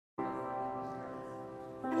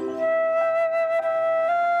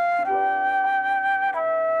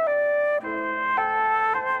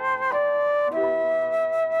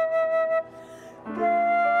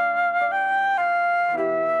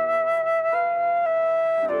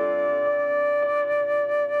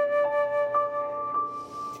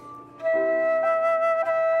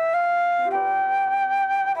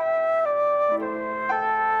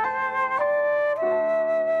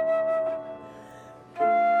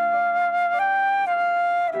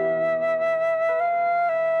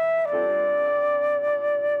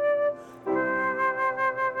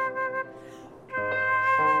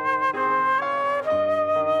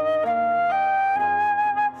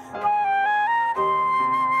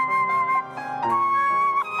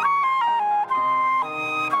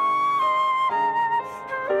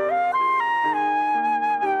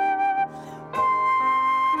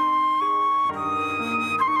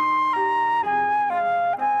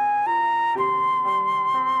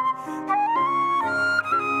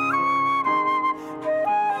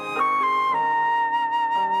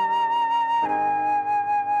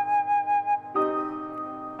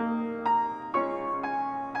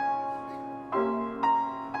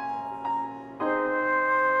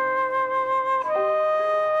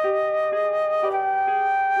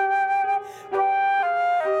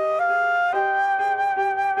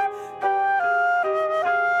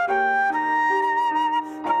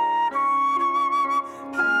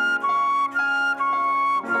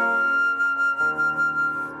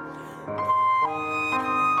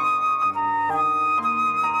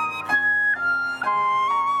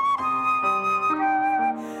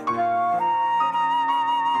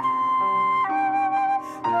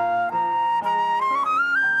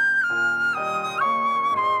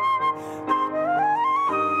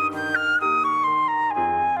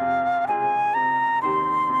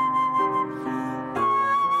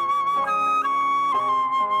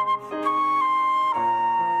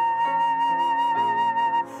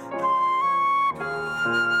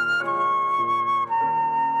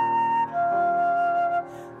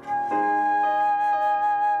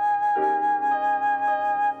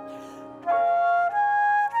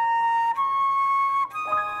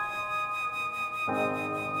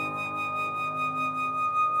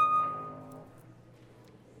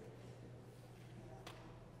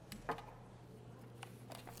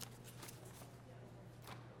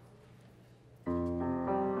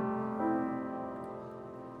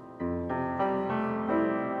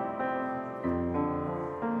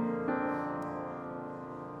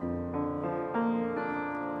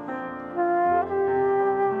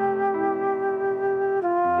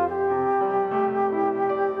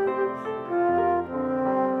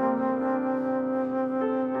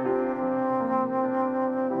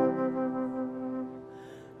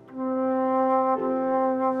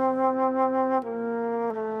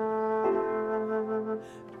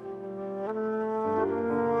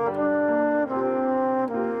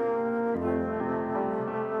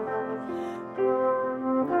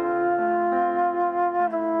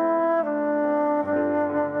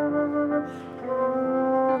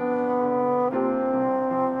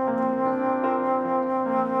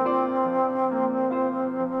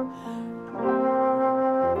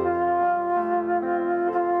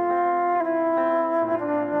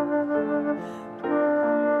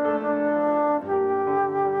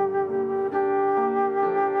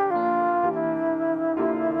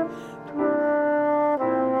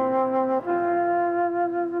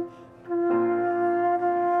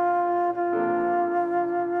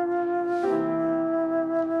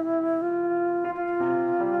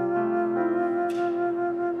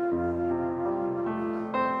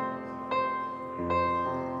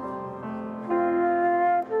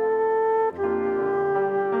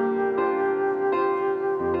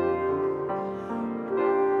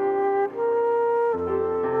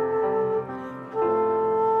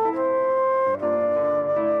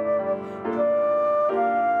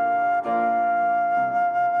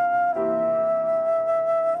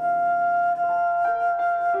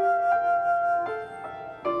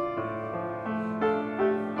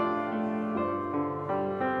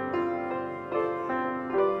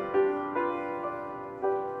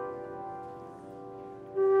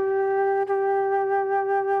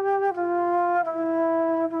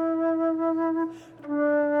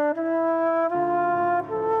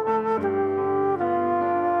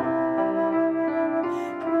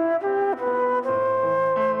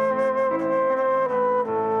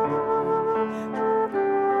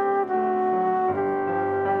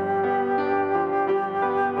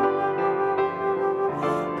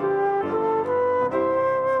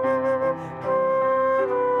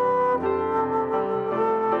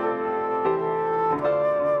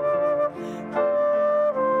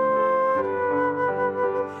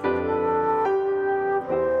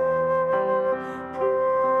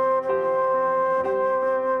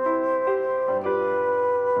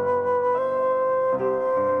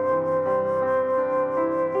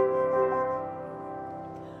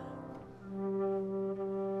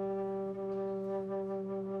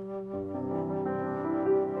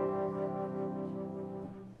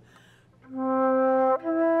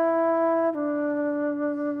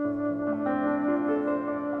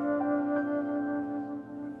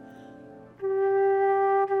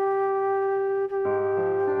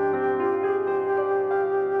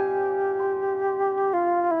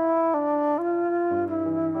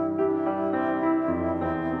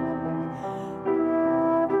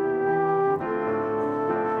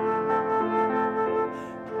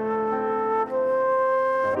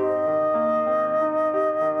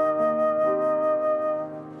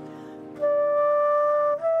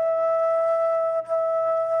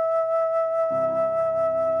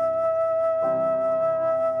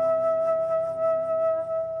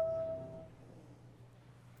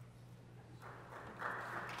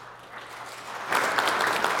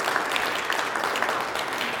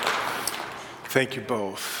Thank you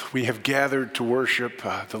both. We have gathered to worship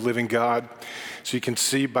the living God. So you can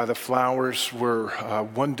see by the flowers, we're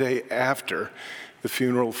one day after the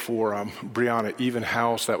funeral for Brianna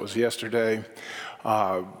Evenhouse. That was yesterday.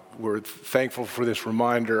 We're thankful for this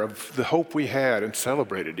reminder of the hope we had and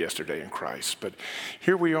celebrated yesterday in Christ. But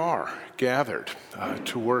here we are, gathered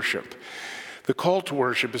to worship. The call to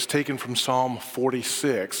worship is taken from Psalm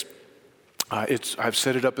 46. I've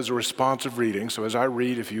set it up as a responsive reading, so as I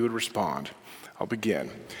read, if you would respond, I'll begin.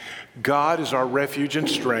 God is our refuge and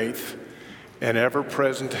strength, an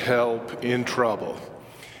ever-present help in trouble.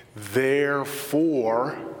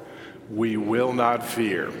 Therefore, we will not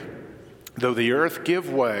fear. Though the earth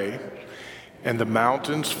give way and the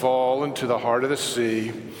mountains fall into the heart of the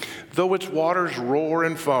sea, though its waters roar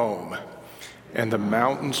and foam and the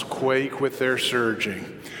mountains quake with their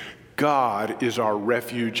surging, God is our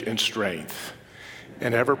refuge and strength,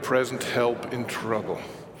 an ever-present help in trouble.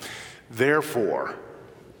 Therefore,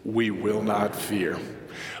 we will not fear.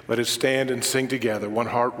 Let us stand and sing together, one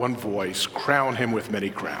heart, one voice, crown him with many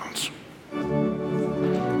crowns.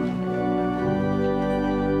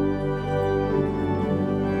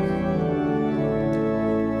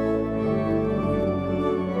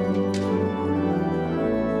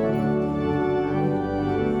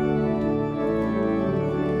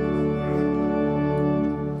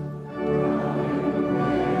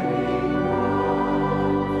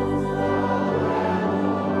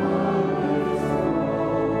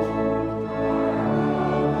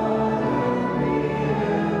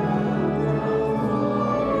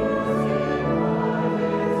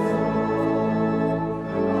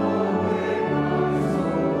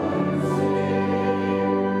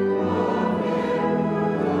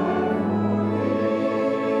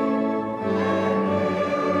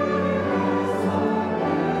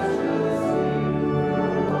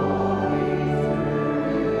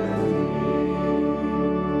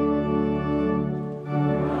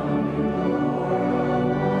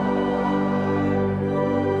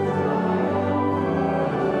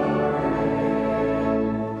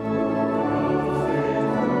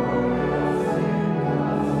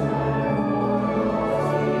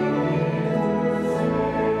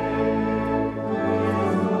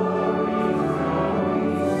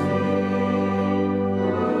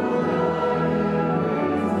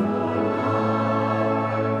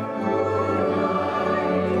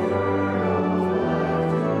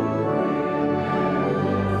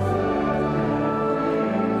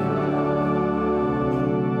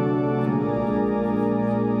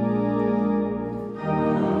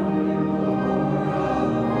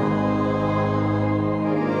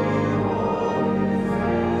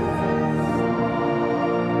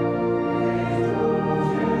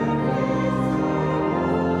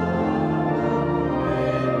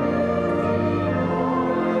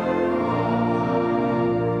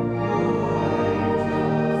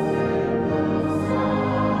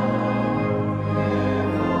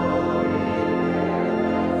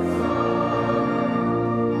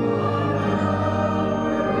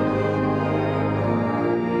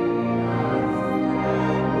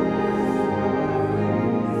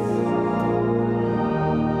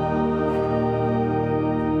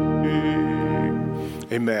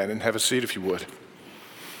 Amen. And have a seat if you would.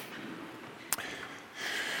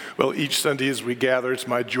 Well, each Sunday as we gather, it's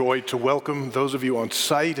my joy to welcome those of you on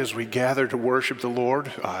site as we gather to worship the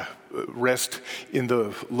Lord, rest in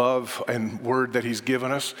the love and word that he's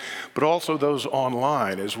given us, but also those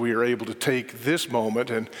online as we are able to take this moment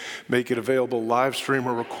and make it available live stream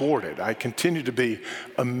or recorded. I continue to be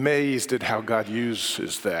amazed at how God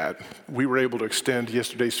uses that. We were able to extend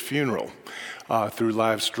yesterday's funeral through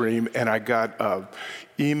live stream, and I got an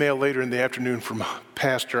email later in the afternoon from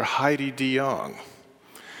Pastor Heidi DeYoung,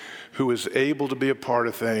 who is able to be a part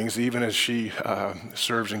of things, even as she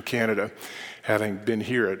serves in Canada, having been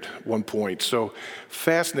here at one point. So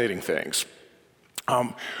fascinating things.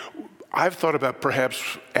 I've thought about perhaps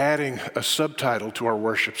adding a subtitle to our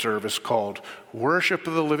worship service called Worship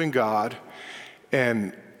of the Living God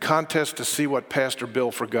and Contest to See What Pastor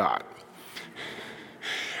Bill Forgot.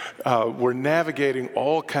 We're navigating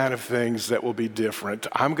all kind of things that will be different.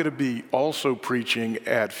 I'm going to be also preaching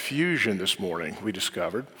at Fusion this morning, we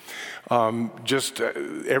discovered.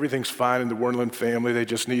 Everything's fine in the Wernland family. They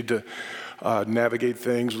just need to navigate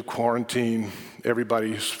things with quarantine.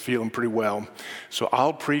 Everybody's feeling pretty well. So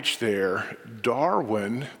I'll preach there.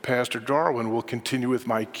 Pastor Darwin will continue with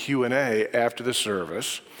my Q&A after the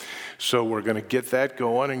service. So we're going to get that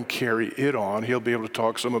going and carry it on. He'll be able to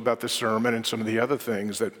talk some about the sermon and some of the other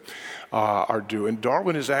things that are due. And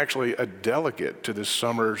Darwin is actually a delegate to this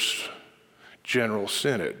summer's General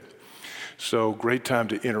Synod. So great time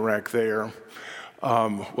to interact there.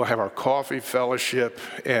 We'll have our coffee, fellowship,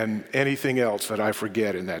 and anything else that I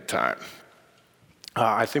forget in that time.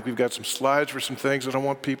 I think we've got some slides for some things that I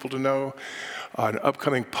want people to know. An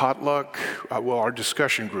upcoming potluck, our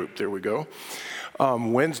discussion group, there we go.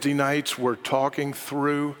 Wednesday nights, we're talking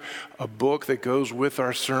through a book that goes with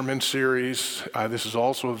our sermon series. This is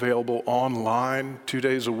also available online 2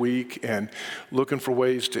 days a week, and looking for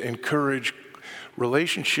ways to encourage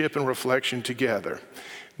relationship and reflection together.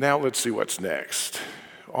 Now let's see what's next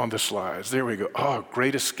on the slides. There we go. Oh,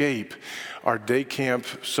 Great Escape. Our day camp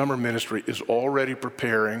summer ministry is already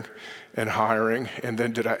preparing and hiring. And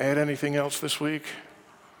then did I add anything else this week?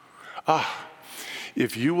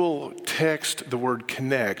 If you will text the word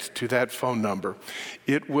connect to that phone number,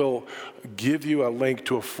 it will give you a link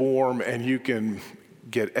to a form and you can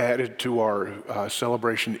get added to our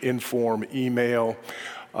celebration inform email,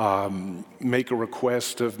 make a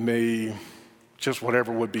request of me, just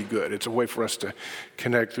whatever would be good. It's a way for us to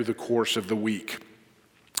connect through the course of the week.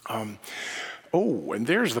 And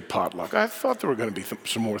there's the potluck. I thought there were going to be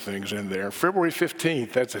some more things in there. February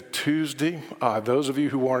 15th, that's a Tuesday. Those of you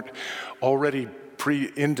who aren't already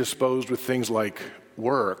indisposed with things like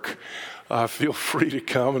work, feel free to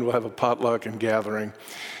come and we'll have a potluck and gathering.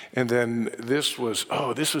 And then this was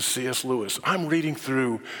C.S. Lewis. I'm reading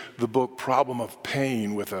through the book Problem of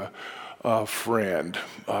Pain with a friend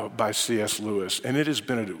by C.S. Lewis, and it has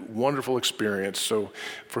been a wonderful experience. So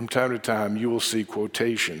from time to time, you will see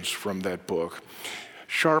quotations from that book.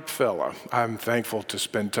 Sharp fella. I'm thankful to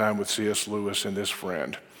spend time with C.S. Lewis and this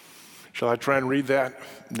friend. Shall I try and read that?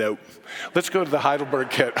 Nope. Let's go to the Heidelberg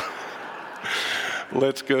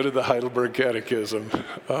Catechism.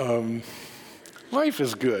 Life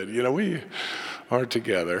is good. We are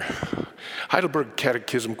together. Heidelberg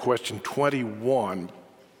Catechism question 21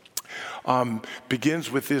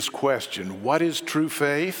 begins with this question: what is true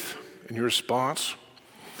faith? And your response?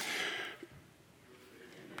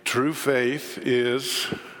 True faith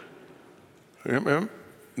is,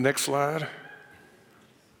 next slide.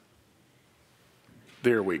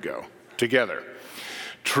 There we go, together.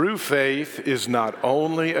 True faith is not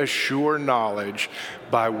only a sure knowledge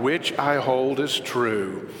by which I hold as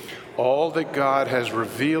true all that God has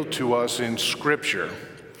revealed to us in Scripture.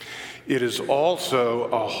 It is also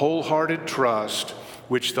a wholehearted trust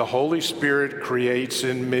which the Holy Spirit creates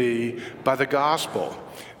in me by the gospel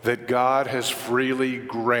that God has freely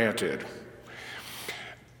granted,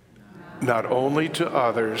 not only to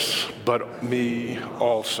others, but me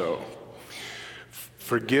also.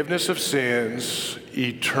 Forgiveness of sins,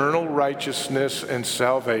 eternal righteousness, and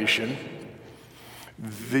salvation.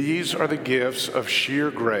 These are the gifts of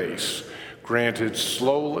sheer grace, granted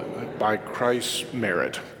slowly by Christ's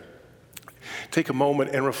merit. Take a moment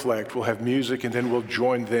and reflect. We'll have music, and then we'll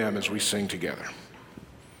join them as we sing together.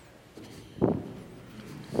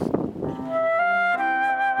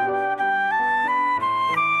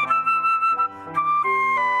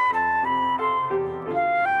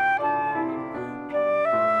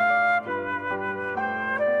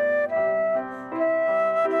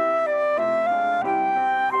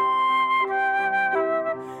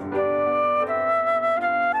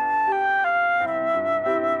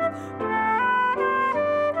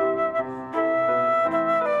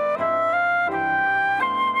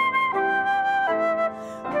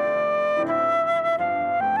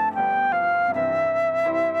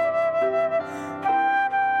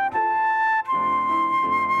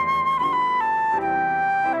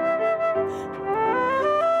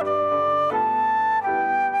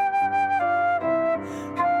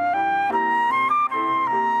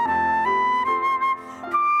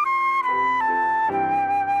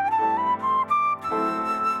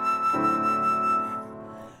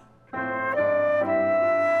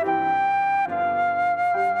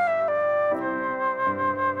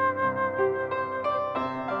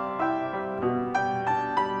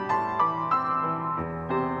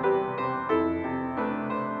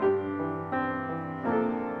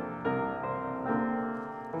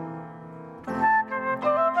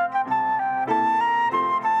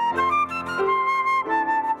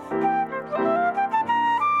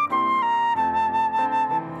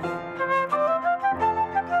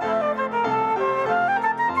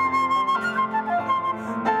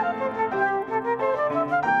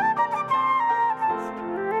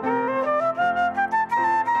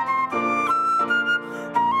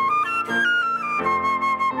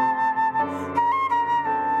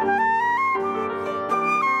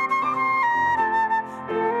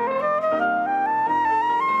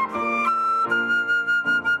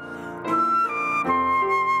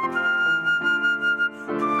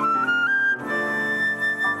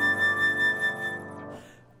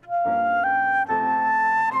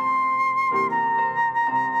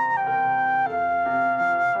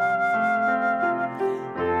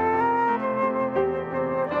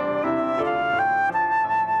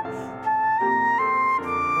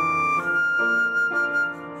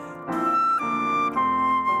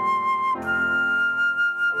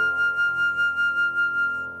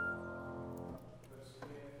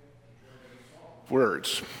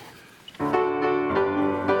 words.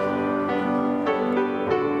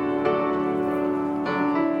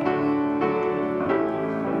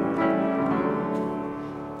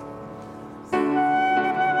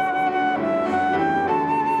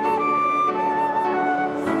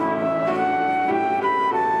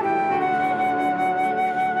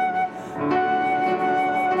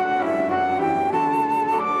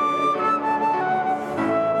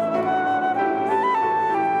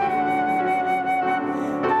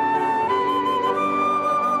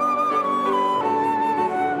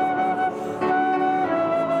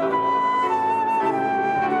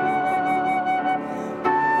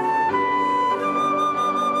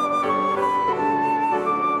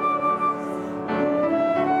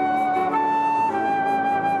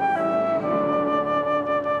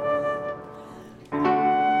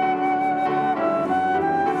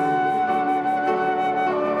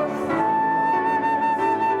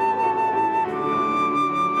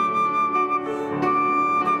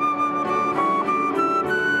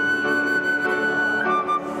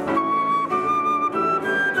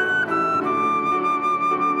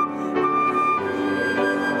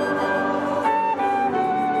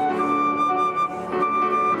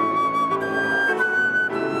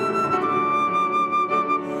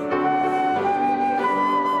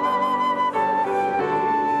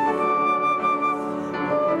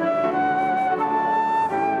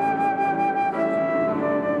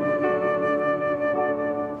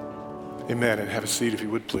 Amen, and have a seat if you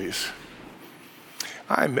would, please.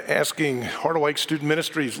 I'm asking Harderwyk Student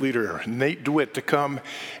Ministries leader Nate DeWitt to come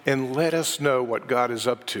and let us know what God is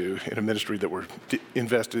up to in a ministry that we're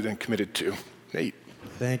invested and committed to. Nate.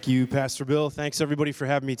 Thank you, Pastor Bill. Thanks, everybody, for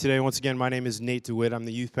having me today. Once again, my name is Nate DeWitt. I'm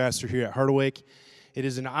the youth pastor here at Harderwyk. It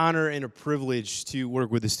is an honor and a privilege to work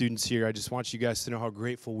with the students here. I just want you guys to know how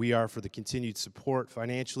grateful we are for the continued support,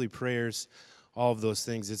 financially, prayers, all of those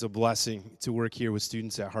things. It's a blessing to work here with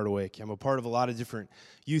students at Harderwyk. I'm a part of a lot of different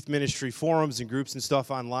youth ministry forums and groups and stuff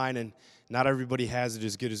online, and not everybody has it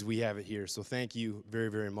as good as we have it here. So thank you very,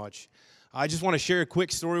 very much. I just want to share a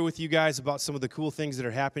quick story with you guys about some of the cool things that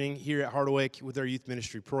are happening here at Harderwyk with our youth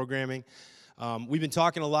ministry programming. We've been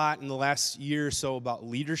talking a lot in the last year or so about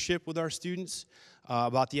leadership with our students,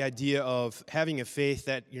 about the idea of having a faith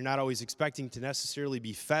that you're not always expecting to necessarily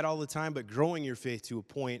be fed all the time, but growing your faith to a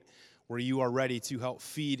point where you are ready to help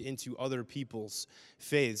feed into other people's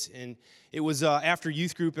faiths. And it was after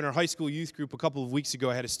youth group, in our high school youth group, a couple of weeks ago,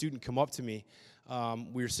 I had a student come up to me.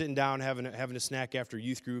 We were sitting down having a snack after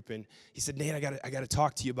youth group, and he said, "Nate, I got to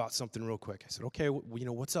talk to you about something real quick." I said, "Okay,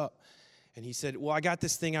 what's up?" And he said, "Well, I got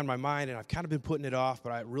this thing on my mind, and I've kind of been putting it off,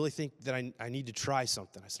 but I really think that I need to try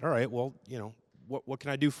something." I said, "All right, well, what can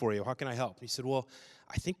I do for you? How can I help?" And he said, "Well,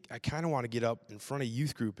 I think I kind of want to get up in front of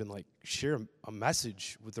youth group and share a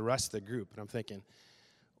message with the rest of the group." And I'm thinking,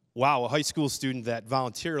 wow, a high school student that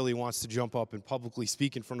voluntarily wants to jump up and publicly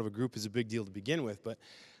speak in front of a group is a big deal to begin with. But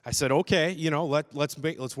I said, "Okay,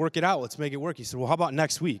 let's work it out. Let's make it work." He said, "Well, how about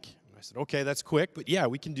next week?" And I said, "Okay, that's quick, but yeah,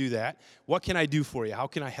 we can do that. What can I do for you? How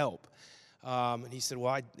can I help?" And he said,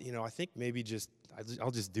 "Well, I think maybe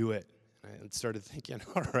I'll just do it." And started thinking,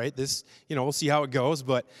 all right, we'll see how it goes.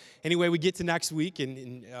 But anyway, we get to next week,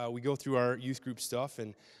 and we go through our youth group stuff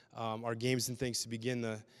and our games and things to begin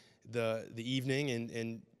the evening.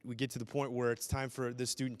 And we get to the point where it's time for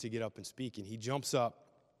this student to get up and speak. And he jumps up,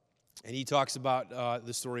 and he talks about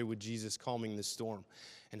the story with Jesus calming the storm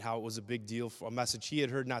and how it was a big deal, for a message he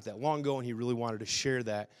had heard not that long ago, and he really wanted to share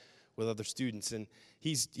that with other students. And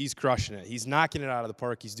he's crushing it. He's knocking it out of the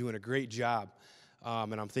park. He's doing a great job.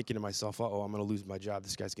 And I'm thinking to myself, uh-oh, I'm going to lose my job.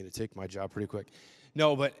 This guy's going to take my job pretty quick.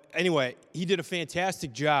 No, but anyway, he did a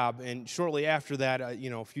fantastic job. And shortly after that,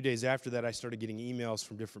 a few days after that, I started getting emails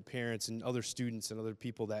from different parents and other students and other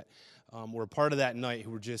people that were a part of that night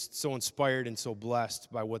who were just so inspired and so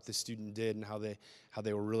blessed by what the student did and how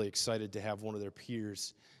they were really excited to have one of their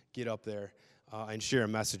peers get up there and share a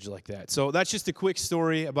message like that. So that's just a quick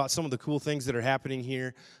story about some of the cool things that are happening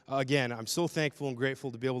here. Again, I'm so thankful and grateful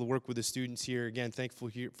to be able to work with the students here. Again, thankful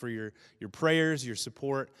for your prayers, your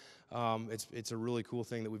support. It's a really cool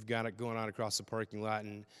thing that we've got it going on across the parking lot,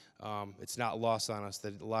 and it's not lost on us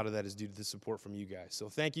that a lot of that is due to the support from you guys. So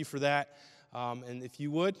thank you for that. And if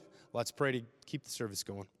you would, let's pray to keep the service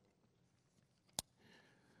going.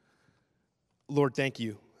 Lord, thank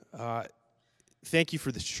you. Thank you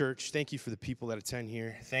for this church. Thank you for the people that attend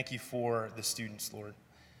here. Thank you for the students, Lord.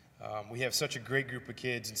 We have such a great group of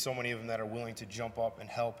kids and so many of them that are willing to jump up and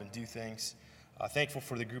help and do things. Thankful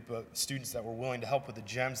for the group of students that were willing to help with the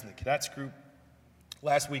GEMS and the cadets group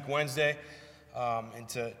last week, Wednesday, and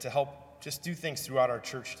to help just do things throughout our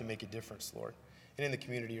church to make a difference, Lord, and in the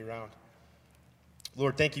community around.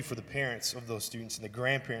 Lord, thank you for the parents of those students and the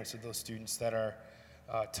grandparents of those students that are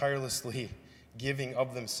tirelessly giving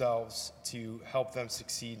of themselves to help them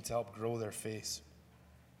succeed and to help grow their faith.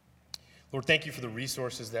 Lord, thank you for the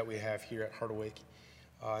resources that we have here at Heart Awake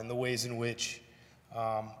and the ways in which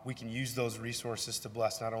we can use those resources to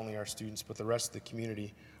bless not only our students, but the rest of the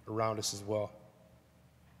community around us as well.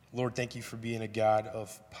 Lord, thank you for being a God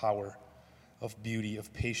of power, of beauty,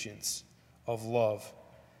 of patience, of love,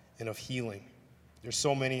 and of healing. There's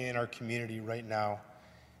so many in our community right now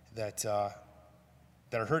that are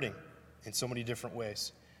hurting in so many different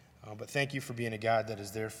ways. But thank you for being a God that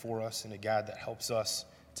is there for us and a God that helps us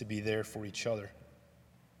to be there for each other.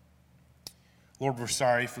 Lord, we're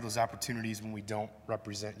sorry for those opportunities when we don't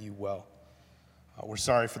represent you well. We're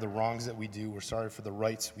sorry for the wrongs that we do. We're sorry for the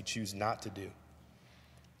rights we choose not to do.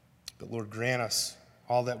 But Lord, grant us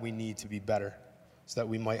all that we need to be better so that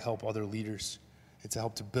we might help other leaders and to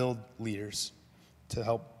help to build leaders, to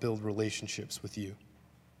help build relationships with you.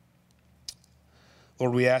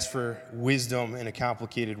 Lord, we ask for wisdom in a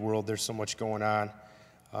complicated world. There's so much going on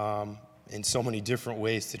in so many different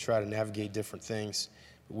ways to try to navigate different things.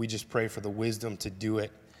 But we just pray for the wisdom to do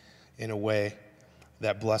it in a way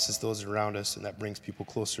that blesses those around us and that brings people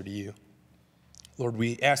closer to you. Lord,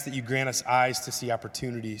 we ask that you grant us eyes to see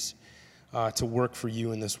opportunities to work for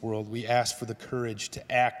you in this world. We ask for the courage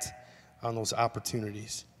to act on those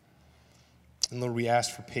opportunities. And Lord, we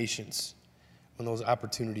ask for patience when those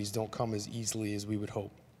opportunities don't come as easily as we would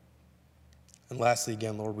hope. And lastly,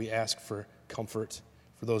 again, Lord, we ask for comfort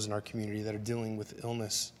for those in our community that are dealing with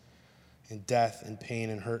illness and death and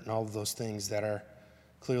pain and hurt and all of those things that are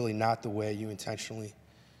clearly not the way you intentionally,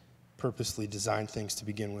 purposely designed things to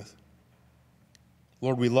begin with.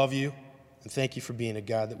 Lord, we love you and thank you for being a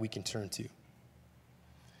God that we can turn to.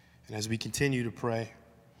 And as we continue to pray,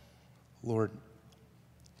 Lord,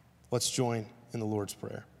 let's join in the Lord's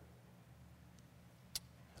Prayer.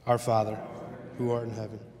 Our Father, who art in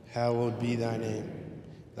heaven, hallowed be thy name.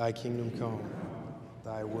 Thy kingdom come,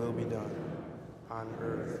 thy will be done, on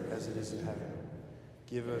earth as it is in heaven.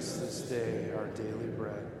 Give us this day our daily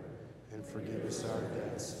bread, and forgive us our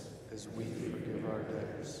debts as we forgive our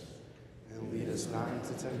debtors. And lead us not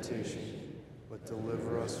into temptation, but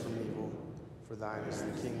deliver us from evil. For thine is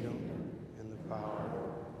the kingdom, and the power,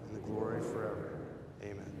 and the glory forever.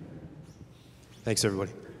 Amen. Thanks,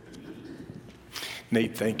 everybody.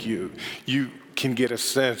 Nate, thank you. You can get a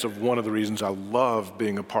sense of one of the reasons I love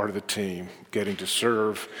being a part of the team, getting to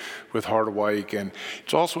serve with Heart Awake. And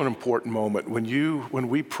it's also an important moment when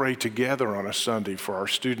we pray together on a Sunday for our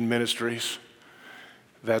student ministries.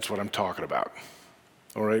 That's what I'm talking about.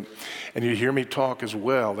 All right? And you hear me talk as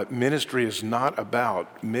well that ministry is not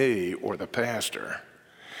about me or the pastor.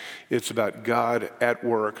 It's about God at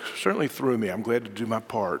work, certainly through me. I'm glad to do my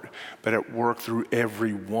part, but at work through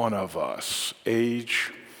every one of us.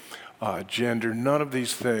 Age, gender, none of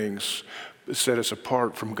these things set us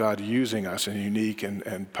apart from God using us in unique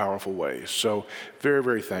and powerful ways. So very,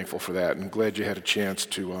 very thankful for that, and glad you had a chance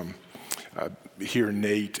to hear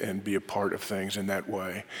Nate and be a part of things in that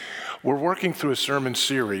way. We're working through a sermon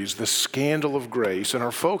series, The Scandal of Grace, and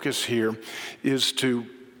our focus here is to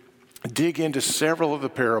dig into several of the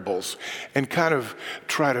parables and kind of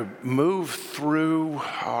try to move through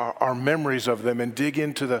our memories of them and dig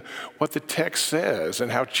into what the text says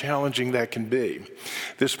and how challenging that can be.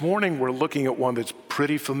 This morning we're looking at one that's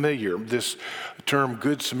pretty familiar. This term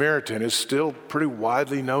Good Samaritan is still pretty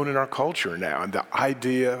widely known in our culture now, and the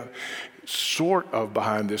idea sort of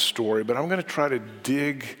behind this story, but I'm going to try to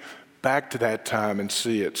dig back to that time and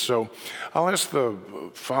see it. So I'll ask the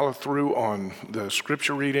follow through on the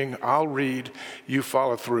scripture reading. I'll read, you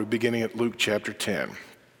follow through, beginning at Luke chapter 10.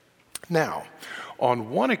 Now, on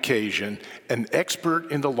one occasion, an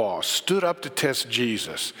expert in the law stood up to test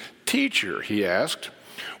Jesus. "Teacher," he asked,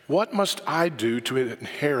 "what must I do to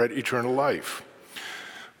inherit eternal life?"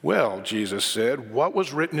 "Well," Jesus said, "what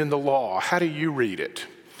was written in the law? How do you read it?"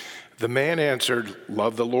 The man answered,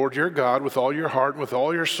 "Love the Lord your God with all your heart, and with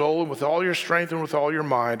all your soul, and with all your strength, and with all your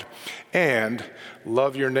mind, and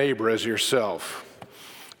love your neighbor as yourself."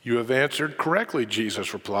 "You have answered correctly,"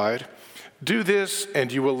 Jesus replied. "Do this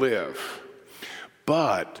and you will live."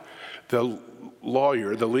 But the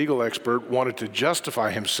lawyer, the legal expert, wanted to justify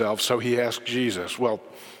himself, so he asked Jesus, "Well,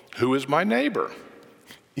 who is my neighbor?"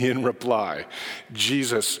 In reply,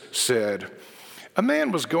 Jesus said, "A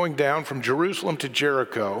man was going down from Jerusalem to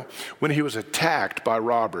Jericho when he was attacked by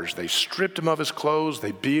robbers. They stripped him of his clothes,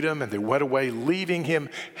 they beat him, and they went away, leaving him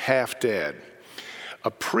half dead.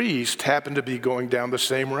 A priest happened to be going down the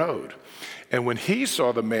same road. And when he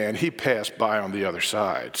saw the man, he passed by on the other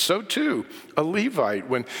side. So too, a Levite,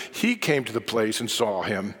 when he came to the place and saw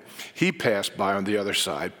him, he passed by on the other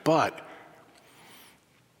side. But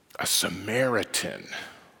a Samaritan,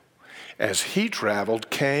 as he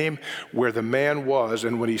traveled, came where the man was,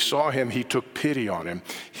 and when he saw him, he took pity on him.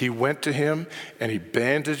 He went to him, and he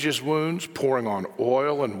bandaged his wounds, pouring on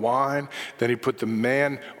oil and wine. Then he put the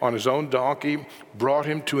man on his own donkey, brought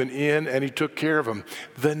him to an inn, and he took care of him.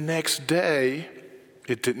 The next day,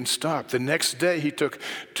 it didn't stop. The next day, he took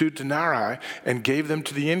 2 denarii and gave them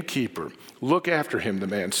to the innkeeper. Look after him, the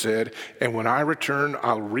man said, and when I return,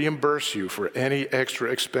 I'll reimburse you for any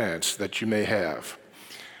extra expense that you may have.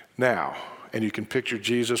 Now, and you can picture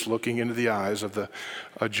Jesus looking into the eyes of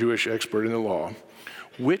a Jewish expert in the law.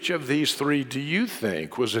 Which of these 3 do you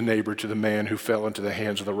think was a neighbor to the man who fell into the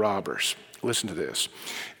hands of the robbers? Listen to this.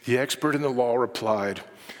 The expert in the law replied,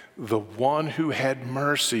 the one who had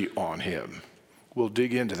mercy on him. We'll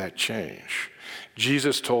dig into that change.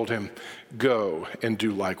 Jesus told him, go and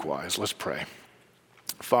do likewise. Let's pray.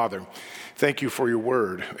 Father, thank you for your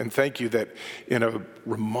word, and thank you that in a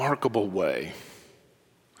remarkable way,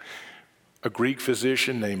 a Greek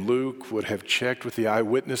physician named Luke would have checked with the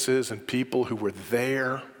eyewitnesses and people who were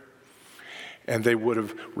there, and they would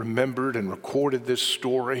have remembered and recorded this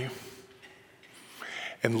story.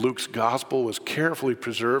 And Luke's gospel was carefully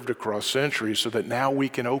preserved across centuries so that now we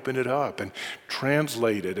can open it up and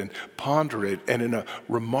translate it and ponder it. And in a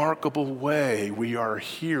remarkable way, we are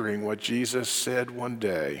hearing what Jesus said one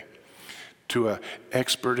day to an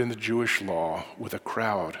expert in the Jewish law with a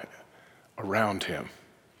crowd around him.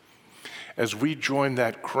 As we join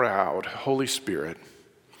that crowd, Holy Spirit,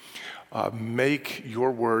 make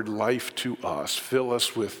your word life to us. Fill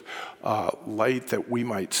us with light that we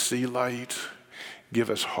might see light. Give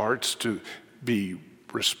us hearts to be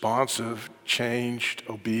responsive, changed,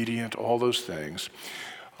 obedient, all those things.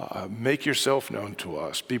 Make yourself known to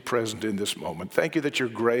us. Be present in this moment. Thank you that your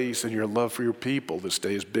grace and your love for your people this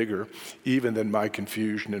day is bigger even than my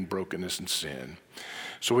confusion and brokenness and sin.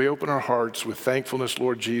 So we open our hearts with thankfulness,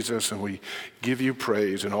 Lord Jesus, and we give you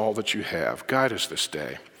praise in all that you have. Guide us this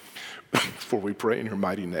day, for we pray in your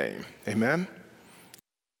mighty name. Amen.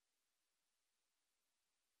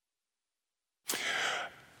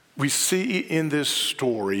 We see in this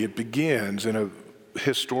story, it begins in a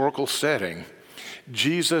historical setting.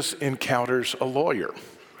 Jesus encounters a lawyer,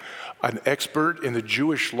 an expert in the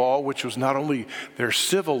Jewish law, which was not only their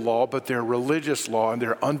civil law, but their religious law and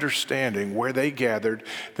their understanding, where they gathered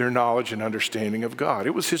their knowledge and understanding of God.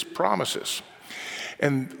 It was his promises.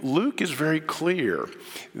 And Luke is very clear.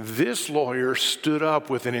 This lawyer stood up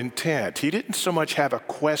with an intent. He didn't so much have a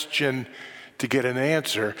question to get an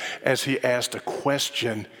answer as he asked a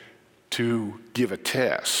question to give a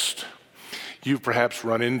test. You've perhaps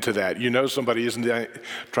run into that. You know somebody isn't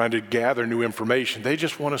trying to gather new information. They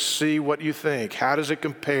just want to see what you think. How does it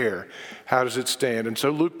compare? How does it stand? And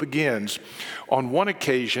so Luke begins. On one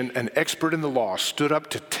occasion, an expert in the law stood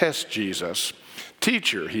up to test Jesus.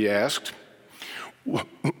 Teacher, he asked,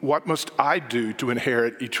 what must I do to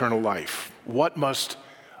inherit eternal life? What must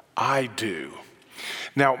I do?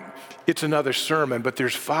 Now, it's another sermon, but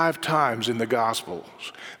there's 5 times in the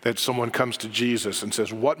Gospels that someone comes to Jesus and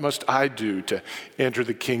says, what must I do to enter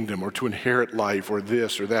the kingdom or to inherit life or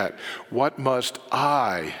this or that? What must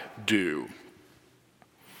I do?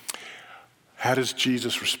 How does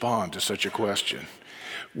Jesus respond to such a question?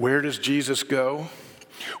 Where does Jesus go?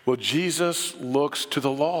 Well, Jesus looks to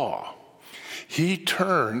the law. He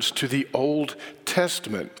turns to the Old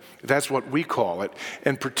Testament. That's what we call it,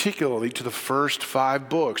 and particularly to the first 5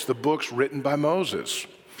 books, the books written by Moses.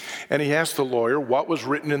 And he asked the lawyer, what was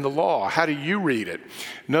written in the law? How do you read it?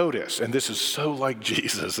 Notice, and this is so like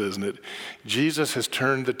Jesus, isn't it? Jesus has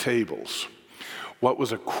turned the tables. What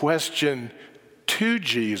was a question to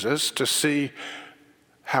Jesus to see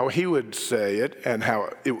how he would say it and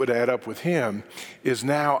how it would add up with him is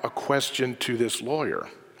now a question to this lawyer.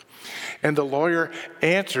 And the lawyer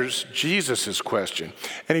answers Jesus' question.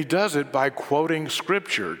 And he does it by quoting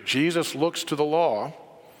scripture. Jesus looks to the law,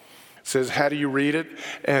 says, how do you read it?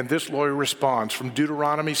 And this lawyer responds from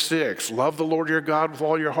Deuteronomy 6, love the Lord your God with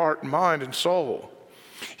all your heart and mind and soul.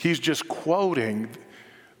 He's just quoting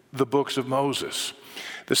the books of Moses.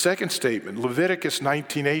 The second statement, Leviticus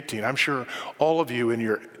 19:18. I'm sure all of you in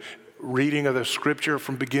your reading of the scripture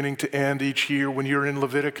from beginning to end each year when you're in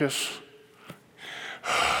Leviticus,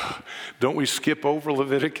 don't we skip over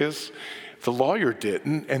Leviticus? The lawyer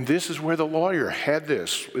didn't, and this is where the lawyer had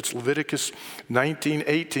this. It's Leviticus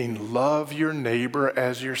 19:18, love your neighbor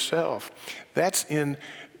as yourself. That's in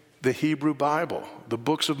the Hebrew Bible, the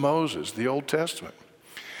books of Moses, the Old Testament.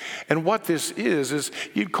 And what this is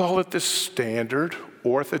you'd call it the standard,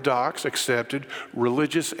 orthodox, accepted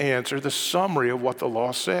religious answer, the summary of what the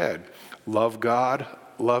law said. Love God,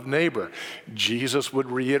 love neighbor. Jesus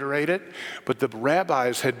would reiterate it, but the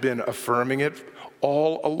rabbis had been affirming it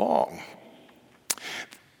all along.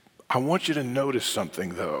 I want you to notice something,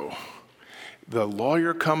 though. The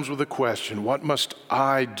lawyer comes with a question, what must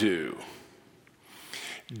I do?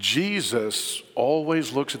 Jesus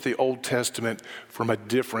always looks at the Old Testament from a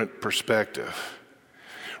different perspective.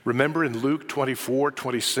 Remember in Luke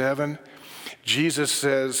 24:27, Jesus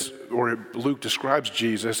says, or Luke describes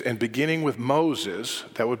Jesus, and beginning with Moses,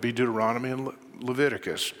 that would be Deuteronomy and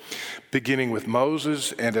Leviticus, beginning with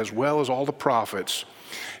Moses and as well as all the prophets,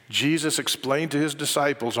 Jesus explained to his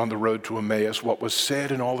disciples on the road to Emmaus what was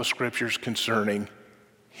said in all the scriptures concerning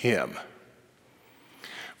him.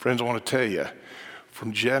 Friends, I want to tell you,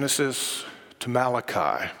 from Genesis to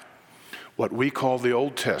Malachi, what we call the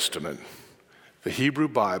Old Testament, the Hebrew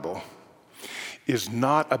Bible, is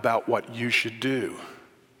not about what you should do.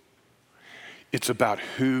 It's about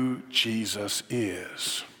who Jesus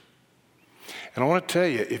is. And I want to tell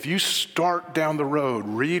you, if you start down the road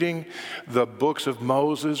reading the books of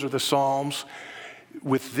Moses or the Psalms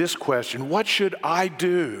with this question, what should I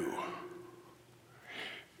do?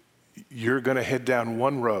 You're going to head down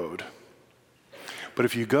one road. But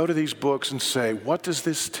if you go to these books and say, what does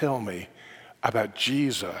this tell me about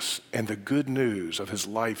Jesus and the good news of his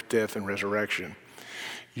life, death, and resurrection,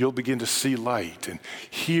 you'll begin to see light and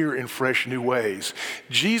hear in fresh new ways.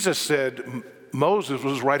 Jesus said Moses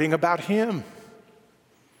was writing about him.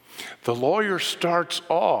 The lawyer starts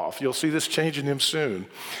off, you'll see this change in him soon,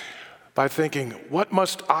 by thinking, what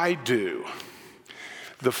must I do?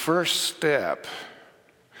 The first step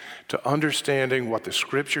to understanding what the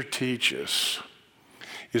scripture teaches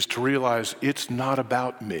is to realize it's not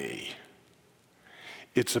about me.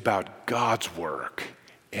 It's about God's work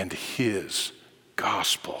and his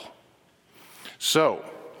gospel. So,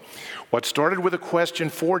 what started with a question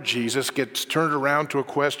for Jesus gets turned around to a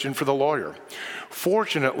question for the lawyer.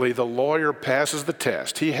 Fortunately, the lawyer passes the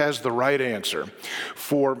test. He has the right answer.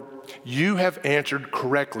 For you have answered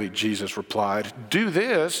correctly, Jesus replied. Do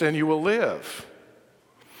this and you will live.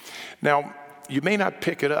 Now, you may not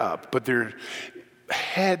pick it up, but there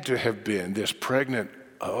had to have been this pregnant,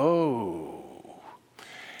 oh.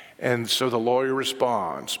 And so the lawyer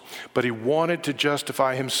responds, but he wanted to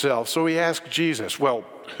justify himself. So he asked Jesus, well,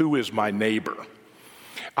 who is my neighbor?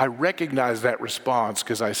 I recognize that response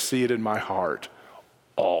because I see it in my heart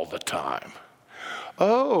all the time.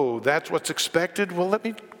 Oh, that's what's expected? Well, let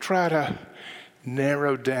me try to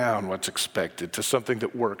narrow down what's expected to something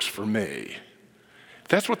that works for me.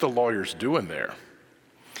 That's what the lawyer's doing there.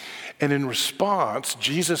 And in response,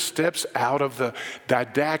 Jesus steps out of the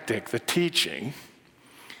didactic, the teaching,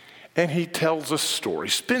 and he tells a story,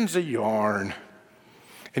 spins a yarn.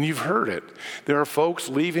 And you've heard it. There are folks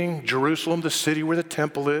leaving Jerusalem, the city where the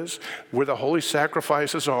temple is, where the holy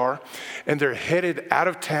sacrifices are, and they're headed out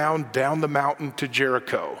of town down the mountain to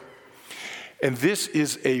Jericho. And this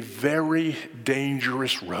is a very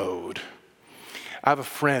dangerous road. I have a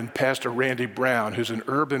friend, Pastor Randy Brown, who's an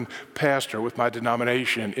urban pastor with my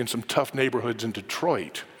denomination in some tough neighborhoods in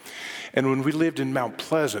Detroit. And when we lived in Mount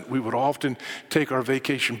Pleasant, we would often take our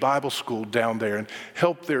vacation Bible school down there and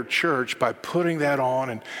help their church by putting that on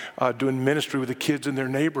and doing ministry with the kids in their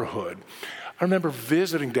neighborhood. I remember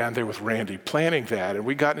visiting down there with Randy, planning that, and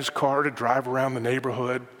we got in his car to drive around the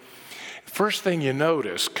neighborhood. First thing you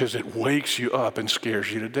notice, because it wakes you up and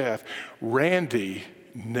scares you to death, Randy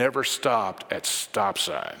never stopped at stop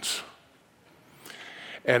signs.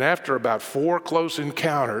 And after about 4 close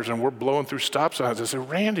encounters, and we're blowing through stop signs, I said,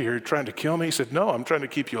 Randy, are you trying to kill me? He said, no, I'm trying to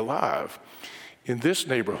keep you alive. In this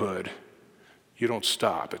neighborhood, you don't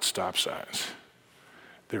stop at stop signs.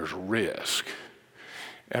 There's risk.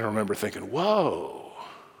 And I remember thinking, whoa,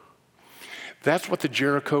 that's what the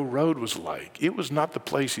Jericho Road was like. It was not the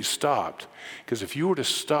place he stopped, because if you were to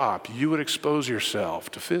stop, you would expose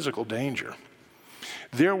yourself to physical danger.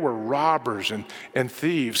 There were robbers and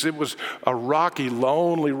thieves. It was a rocky,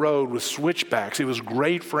 lonely road with switchbacks. It was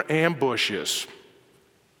great for ambushes.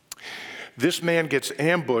 This man gets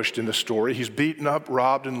ambushed in the story. He's beaten up,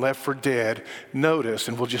 robbed, and left for dead. Notice,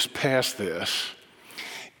 and we'll just pass this.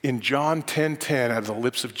 In John 10:10, out of the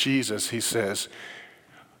lips of Jesus, he says,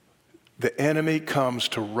 the enemy comes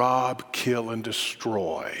to rob, kill, and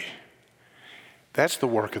destroy. That's the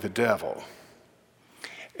work of the devil.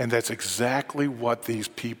 And that's exactly what these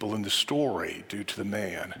people in the story do to the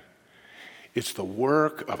man. It's the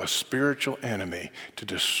work of a spiritual enemy to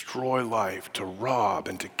destroy life, to rob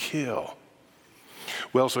and to kill.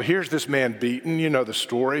 Well, so here's this man beaten. You know the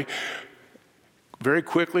story. Very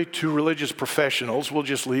quickly, two religious professionals, we'll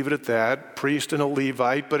just leave it at that, priest and a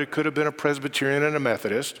Levite, but it could have been a Presbyterian and a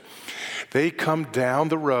Methodist. They come down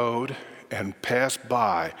the road and pass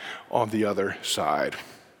by on the other side.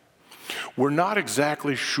 We're not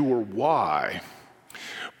exactly sure why,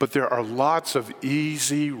 but there are lots of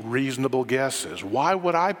easy, reasonable guesses. Why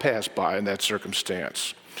would I pass by in that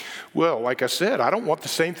circumstance? Well, like I said, I don't want the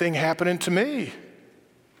same thing happening to me.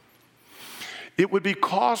 It would be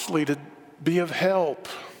costly to be of help.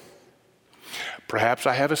 Perhaps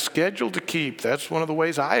I have a schedule to keep. That's one of the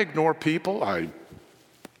ways I ignore people. I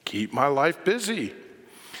keep my life busy.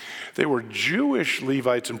 They were Jewish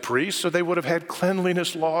Levites and priests, so they would have had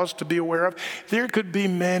cleanliness laws to be aware of. There could be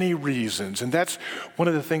many reasons, and that's one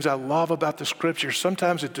of the things I love about the Scripture.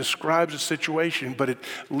 Sometimes it describes a situation, but it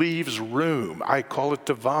leaves room. I call it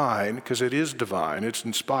divine because it is divine. It's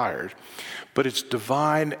inspired, but it's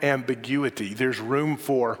divine ambiguity. There's room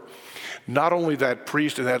for not only that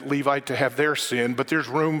priest and that Levite to have their sin, but there's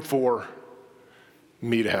room for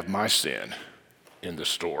me to have my sin in the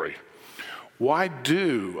story. Why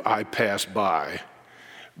do I pass by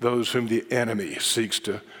those whom the enemy seeks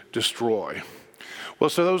to destroy?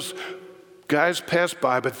 Well, so those guys pass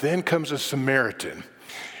by, but then comes a Samaritan,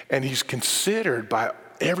 and he's considered by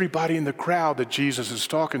everybody in the crowd that Jesus is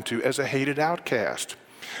talking to as a hated outcast.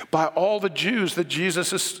 By all the Jews that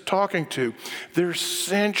Jesus is talking to, there's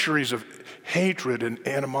centuries of hatred and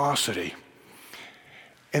animosity.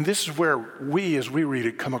 And this is where we, as we read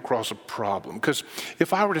it, come across a problem. Because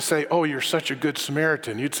if I were to say, oh, you're such a good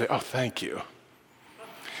Samaritan, you'd say, oh, thank you.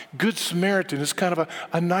 Good Samaritan is kind of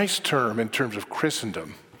a nice term in terms of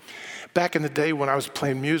Christendom. Back in the day when I was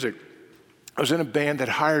playing music, I was in a band that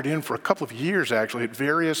hired in for a couple of years, actually, at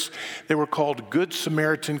they were called Good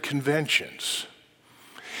Samaritan conventions.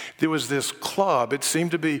 There was this club. It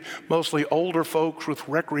seemed to be mostly older folks with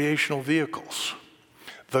recreational vehicles.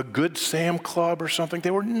 The Good Sam Club or something.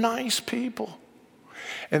 They were nice people.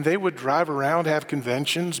 And they would drive around, have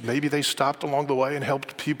conventions. Maybe they stopped along the way and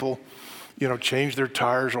helped people, change their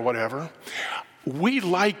tires or whatever. We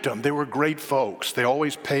liked them. They were great folks. They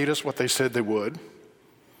always paid us what they said they would.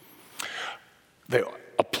 They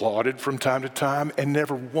applauded from time to time, and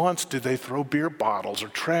never once did they throw beer bottles or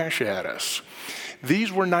trash at us.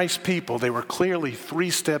 These were nice people. They were clearly 3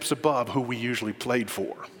 steps above who we usually played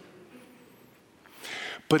for.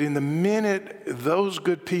 But in the minute those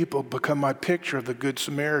good people become my picture of the Good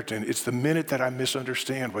Samaritan, it's the minute that I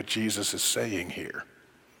misunderstand what Jesus is saying here.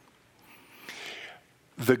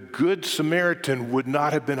 The Good Samaritan would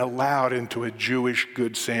not have been allowed into a Jewish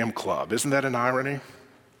Good Sam Club. Isn't that an irony?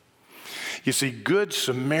 You see, Good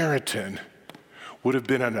Samaritan would have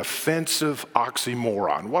been an offensive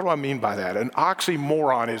oxymoron. What do I mean by that? An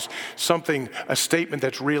oxymoron is a statement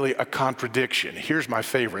that's really a contradiction. Here's my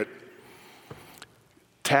favorite.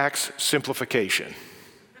 Tax simplification.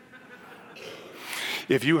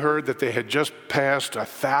 If you heard that they had just passed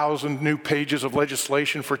 1,000 new pages of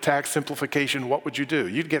legislation for tax simplification, what would you do?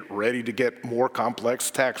 You'd get ready to get more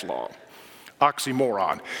complex tax law.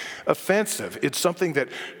 Oxymoron. Offensive. It's something that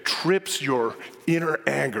trips your inner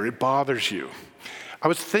anger. It bothers you. I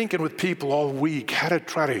was thinking with people all week how to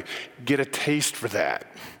try to get a taste for that.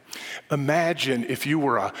 Imagine if you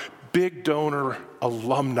were a big donor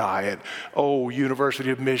alumni at, University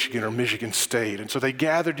of Michigan or Michigan State. And so they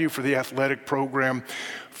gathered you for the athletic program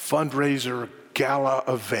fundraiser gala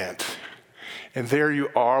event. And there you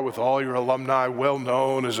are with all your alumni, well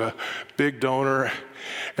known as a big donor,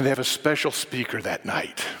 and they have a special speaker that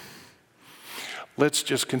night. Let's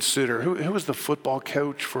just consider, who was the football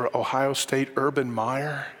coach for Ohio State, Urban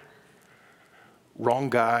Meyer? Wrong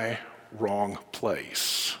guy, wrong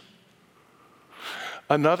place.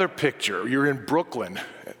 Another picture, you're in Brooklyn,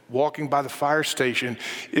 walking by the fire station,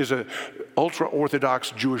 is an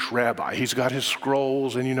ultra-Orthodox Jewish rabbi. He's got his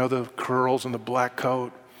scrolls and the curls and the black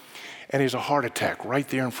coat. And he has a heart attack right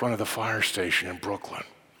there in front of the fire station in Brooklyn.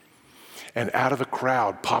 And out of the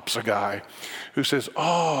crowd pops a guy who says,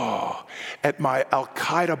 at my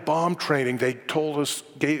Al-Qaeda bomb training, they taught us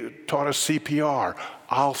CPR.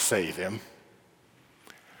 I'll save him.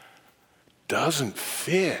 Doesn't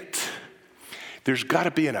fit. There's got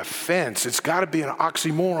to be an offense. It's got to be an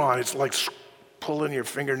oxymoron. It's like pulling your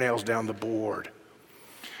fingernails down the board.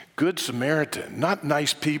 Good Samaritan, not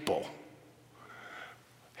nice people.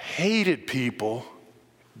 Hated people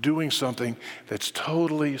doing something that's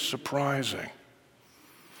totally surprising.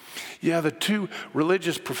 Yeah, the two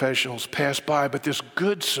religious professionals pass by, but this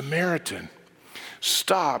Good Samaritan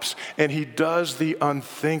stops and he does the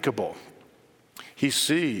unthinkable. He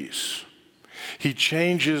sees. He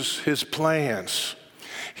changes his plans.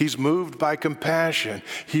 He's moved by compassion.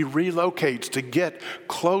 He relocates to get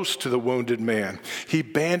close to the wounded man. He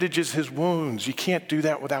bandages his wounds. You can't do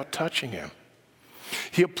that without touching him.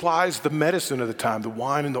 He applies the medicine of the time, the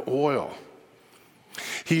wine and the oil.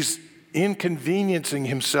 He's inconveniencing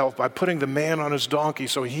himself by putting the man on his donkey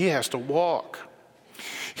so he has to walk.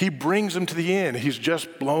 He brings him to the inn. He's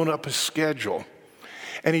just blown up his schedule.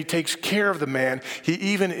 And he takes care of the man. He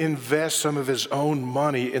even invests some of his own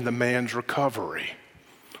money in the man's recovery.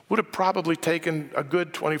 Would have probably taken a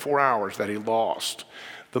good 24 hours that he lost.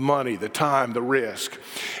 The money, the time, the risk.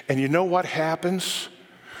 And you know what happens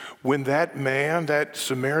when that man, that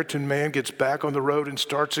Samaritan man, gets back on the road and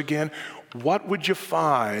starts again? What would you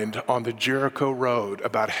find on the Jericho road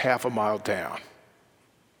about half a mile down?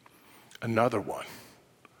 Another one.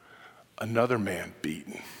 Another man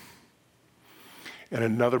beaten. And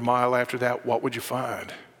another mile after that, what would you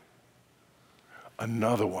find?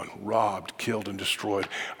 Another one robbed, killed, and destroyed.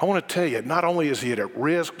 I want to tell you, not only is he at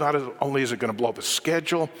risk, not only is it going to blow up his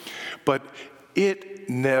schedule, but it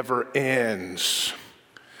never ends.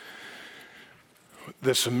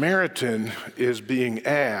 The Samaritan is being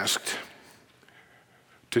asked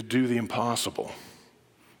to do the impossible.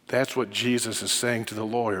 That's what Jesus is saying to the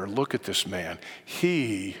lawyer. Look at this man.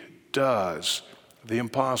 He does the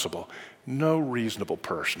impossible. No reasonable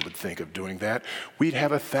person would think of doing that. We'd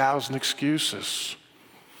have 1,000 excuses.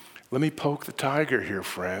 Let me poke the tiger here,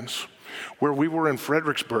 friends. Where we were in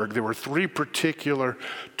Fredericksburg, there were 3 particular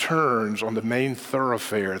turns on the main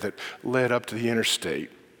thoroughfare that led up to the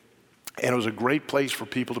interstate. And it was a great place for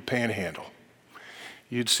people to panhandle.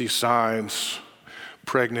 You'd see signs,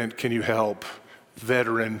 pregnant, can you help?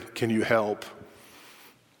 Veteran, can you help?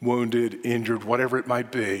 Wounded, injured, whatever it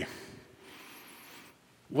might be.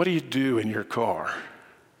 What do you do in your car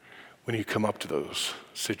when you come up to those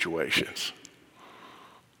situations?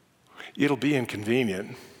 It'll be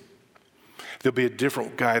inconvenient. There'll be a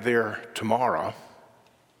different guy there tomorrow.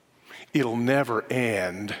 It'll never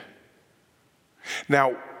end.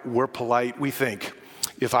 Now, we're polite. We think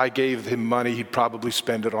if I gave him money, he'd probably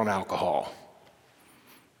spend it on alcohol.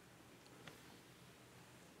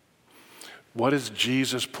 What is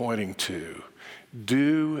Jesus pointing to?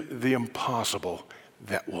 Do the impossible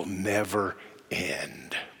that will never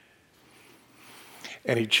end.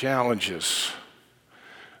 And he challenges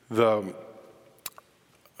the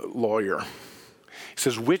lawyer. He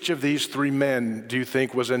says, which of these 3 men do you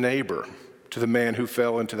think was a neighbor to the man who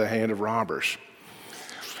fell into the hand of robbers?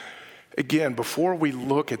 Again, before we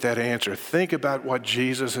look at that answer, think about what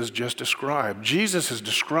Jesus has just described. Jesus is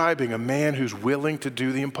describing a man who's willing to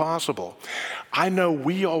do the impossible. I know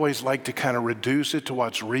we always like to kind of reduce it to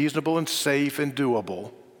what's reasonable and safe and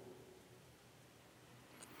doable.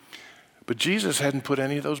 But Jesus hadn't put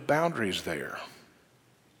any of those boundaries there.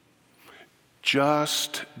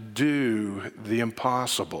 Just do the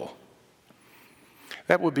impossible.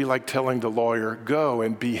 That would be like telling the lawyer, go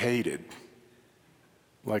and be hated.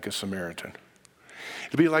 Like a Samaritan.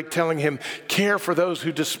 It'd be like telling him, care for those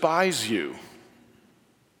who despise you.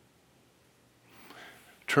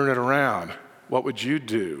 Turn it around. What would you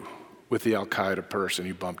do with the Al-Qaeda person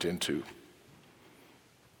you bumped into?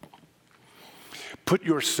 Put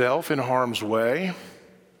yourself in harm's way.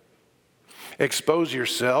 Expose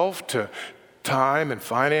yourself to time and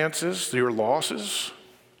finances, your losses.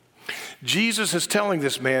 Jesus is telling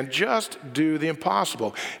this man, just do the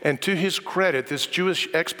impossible. And to his credit, this Jewish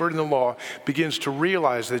expert in the law begins to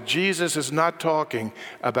realize that Jesus is not talking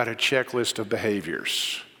about a checklist of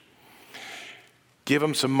behaviors. Give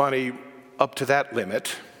him some money up to that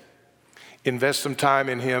limit. Invest some time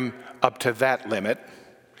in him up to that limit.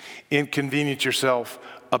 Inconvenience yourself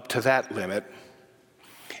up to that limit.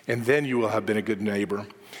 And then you will have been a good neighbor.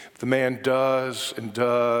 The man does and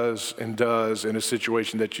does and does in a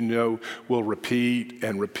situation that you know will repeat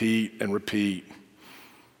and repeat and repeat.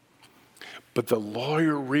 But the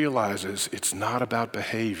lawyer realizes it's not about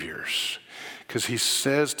behaviors, because he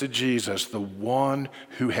says to Jesus, the one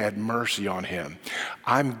who had mercy on him.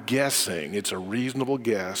 I'm guessing, it's a reasonable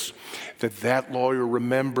guess, that lawyer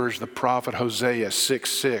remembers the prophet Hosea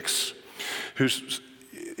 6:6, who's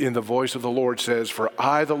in the voice of the Lord says, for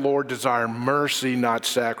I, the Lord, desire mercy, not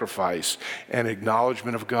sacrifice, and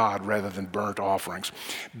acknowledgement of God rather than burnt offerings.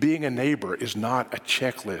 Being a neighbor is not a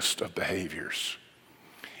checklist of behaviors.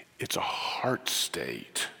 It's a heart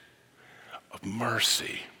state of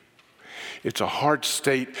mercy. It's a heart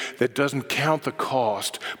state that doesn't count the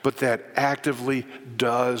cost, but that actively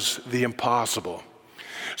does the impossible.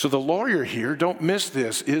 So the lawyer here, don't miss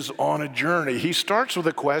this, is on a journey. He starts with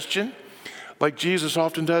a question, like Jesus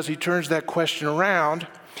often does. He turns that question around,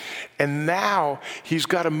 and now he's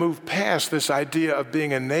got to move past this idea of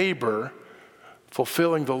being a neighbor.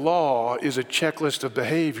 Fulfilling the law is a checklist of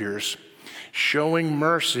behaviors. Showing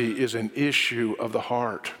mercy is an issue of the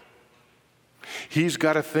heart. He's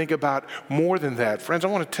got to think about more than that. Friends, I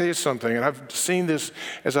want to tell you something, and I've seen this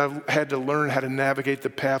as I've had to learn how to navigate the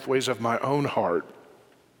pathways of my own heart.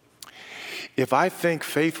 If I think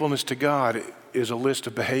faithfulness to God is a list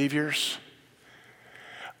of behaviors,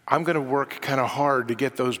 I'm going to work kind of hard to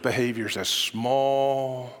get those behaviors as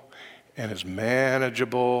small and as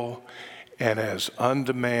manageable and as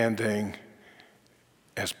undemanding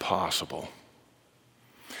as possible.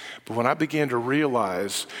 But when I began to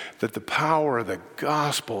realize that the power of the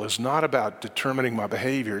gospel is not about determining my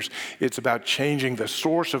behaviors, it's about changing the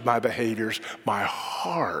source of my behaviors, my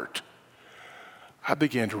heart, I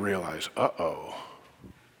began to realize,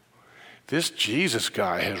 this Jesus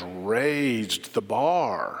guy has raised the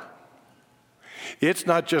bar. It's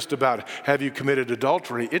not just about have you committed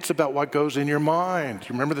adultery, it's about what goes in your mind.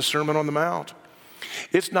 You remember the Sermon on the Mount?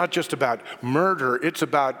 It's not just about murder, it's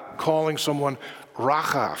about calling someone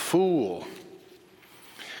racha, fool.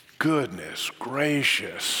 Goodness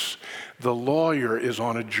gracious, the lawyer is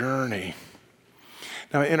on a journey.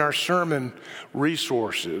 Now, in our sermon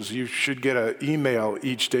resources, you should get an email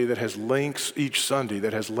each day that has links, each Sunday,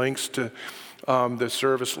 that has links to the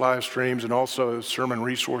service live streams and also a sermon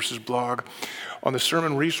resources blog. On the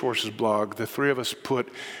sermon resources blog, the three of us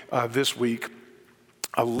put this week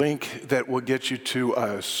a link that will get you to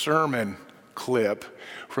a sermon clip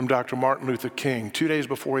from Dr. Martin Luther King 2 days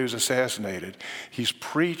before he was assassinated. He's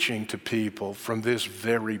preaching to people from this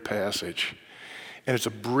very passage. And it's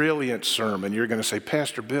a brilliant sermon. You're going to say,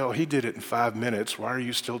 Pastor Bill, he did it in 5 minutes. Why are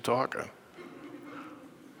you still talking?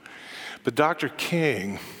 But Dr.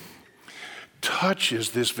 King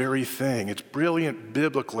touches this very thing. It's brilliant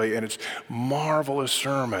biblically, and it's marvelous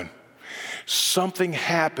sermon. Something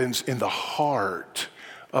happens in the heart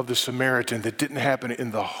of the Samaritan that didn't happen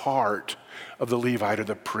in the heart of the Levite or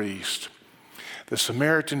the priest. The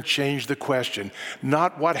Samaritan changed the question,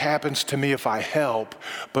 not what happens to me if I help,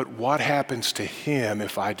 but what happens to him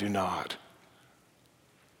if I do not.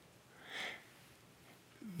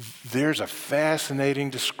 There's a fascinating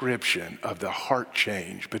description of the heart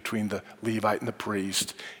change between the Levite and the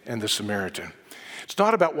priest and the Samaritan. It's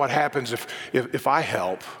not about what happens if I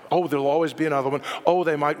help. Oh, there'll always be another one. Oh,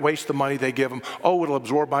 they might waste the money they give them. Oh, it'll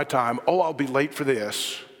absorb my time. Oh, I'll be late for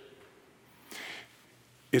this.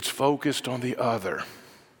 It's focused on the other.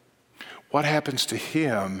 What happens to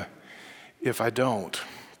him if I don't?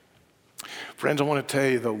 Friends, I want to tell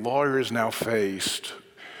you, the lawyer is now faced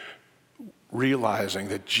realizing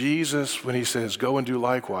that Jesus, when he says, go and do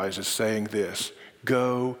likewise, is saying this,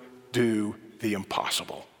 go do the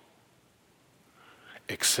impossible.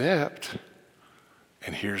 Except,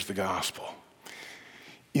 and here's the gospel,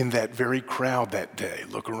 in that very crowd that day,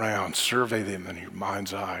 look around, survey them in your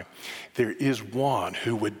mind's eye, there is one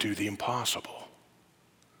who would do the impossible.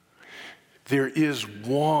 There is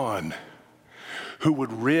one who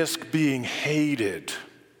would risk being hated.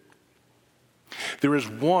 There is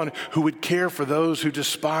one who would care for those who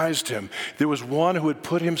despised him. There was one who would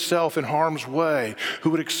put himself in harm's way, who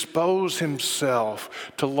would expose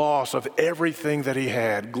himself to loss of everything that he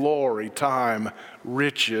had, glory, time,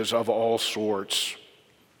 riches of all sorts.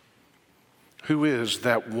 Who is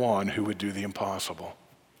that one who would do the impossible?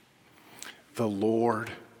 The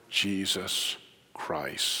Lord Jesus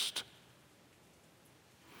Christ.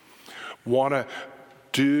 Want to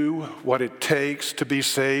do what it takes to be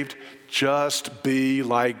saved? Just be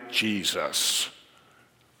like Jesus.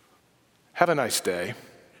 Have a nice day.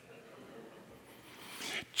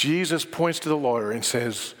 Jesus points to the lawyer and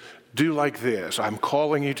says, do like this. I'm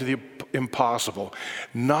calling you to the impossible,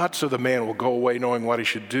 not so the man will go away knowing what he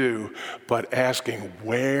should do, but asking,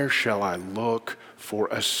 where shall I look for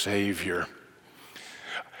a Savior?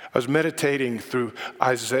 I was meditating through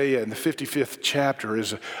Isaiah, in the 55th chapter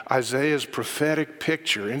is Isaiah's prophetic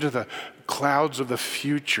picture into the clouds of the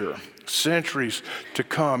future, centuries to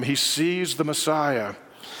come. He sees the Messiah,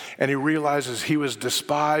 and he realizes he was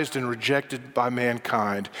despised and rejected by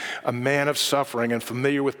mankind, a man of suffering and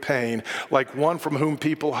familiar with pain, like one from whom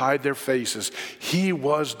people hide their faces. He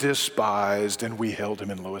was despised, and we held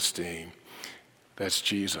him in low esteem. That's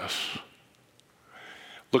Jesus.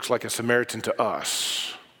 Looks like a Samaritan to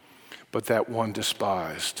us, but that one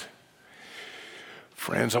despised.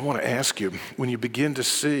 Friends, I want to ask you, when you begin to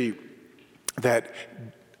see that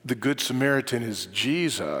the Good Samaritan is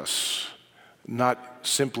Jesus, not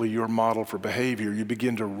simply your model for behavior. You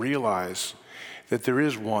begin to realize that there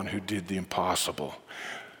is one who did the impossible,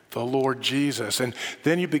 the Lord Jesus. And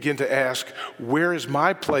then you begin to ask, where is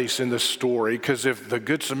my place in this story? Because if the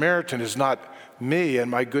Good Samaritan is not me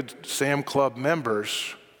and my Good Sam Club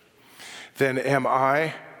members, then am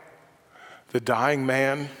I the dying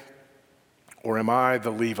man, or am I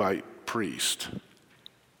the Levite priest?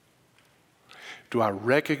 Do I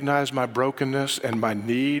recognize my brokenness and my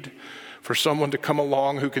need for someone to come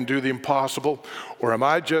along who can do the impossible? Or am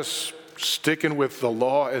I just sticking with the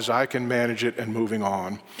law as I can manage it and moving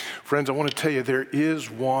on? Friends, I want to tell you, there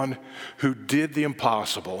is one who did the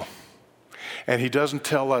impossible. And he doesn't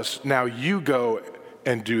tell us, now you go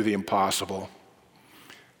and do the impossible.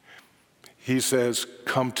 He says,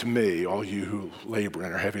 come to me, all you who labor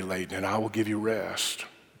and are heavy laden, and I will give you rest.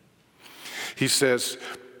 He says,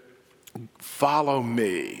 follow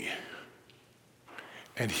me,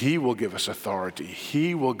 and he will give us authority.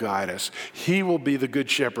 He will guide us. He will be the good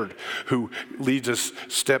shepherd who leads us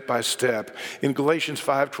step by step. In Galatians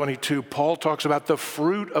 5:22, Paul talks about the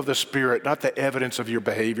fruit of the Spirit, not the evidence of your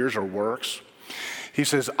behaviors or works. He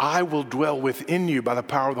says, I will dwell within you by the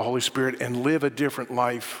power of the Holy Spirit and live a different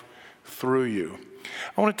life through you.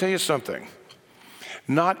 I want to tell you something.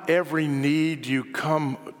 Not every need you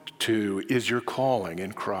come to is your calling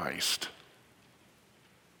in Christ.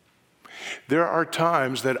 There are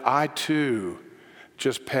times that I too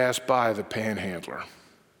just pass by the panhandler.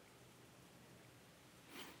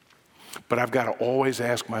 But I've got to always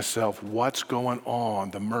ask myself, what's going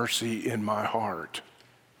on, the mercy in my heart?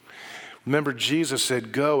 Remember, Jesus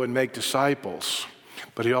said, go and make disciples.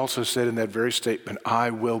 But he also said in that very statement, I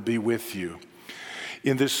will be with you.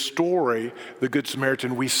 In this story, the Good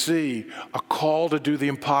Samaritan, we see a call to do the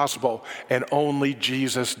impossible, and only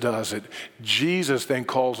Jesus does it. Jesus then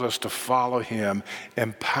calls us to follow him,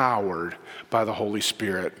 empowered by the Holy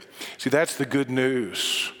Spirit. See, that's the good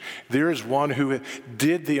news. There is one who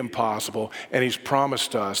did the impossible, and he's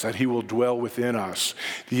promised us that he will dwell within us.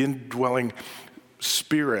 The indwelling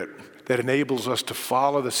Spirit that enables us to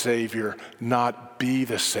follow the Savior, not be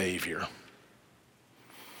the Savior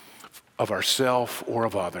of ourselves or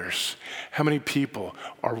of others. How many people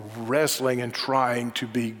are wrestling and trying to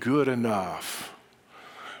be good enough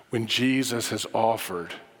when Jesus has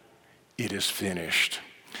offered, it is finished?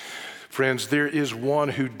 Friends, there is one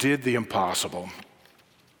who did the impossible,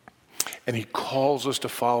 and he calls us to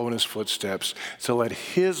follow in his footsteps, to let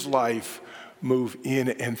his life move in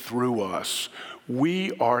and through us.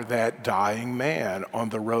 We are that dying man on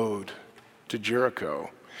the road to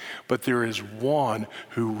Jericho. But there is one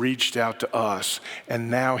who reached out to us, and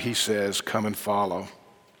now he says, come and follow.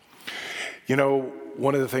 You know,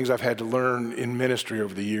 one of the things I've had to learn in ministry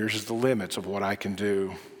over the years is the limits of what I can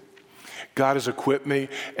do. God has equipped me,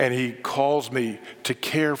 and he calls me to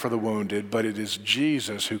care for the wounded, but it is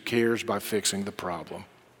Jesus who cares by fixing the problem.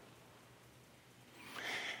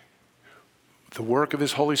 The work of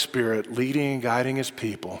his Holy Spirit leading and guiding his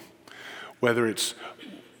people, whether it's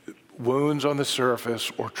wounds on the surface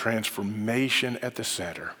or transformation at the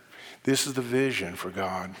center. This is the vision for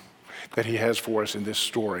God that he has for us in this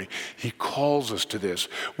story. He calls us to this.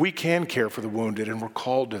 We can care for the wounded, and we're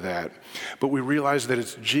called to that. But we realize that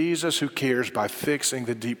it's Jesus who cares by fixing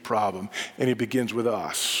the deep problem, and he begins with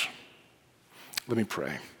us. Let me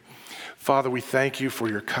pray. Father, we thank you for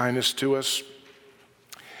your kindness to us.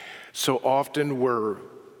 So often we're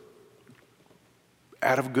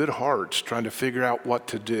out of good hearts trying to figure out what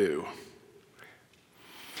to do.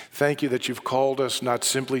 Thank you that you've called us not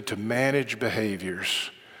simply to manage behaviors,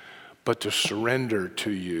 but to surrender to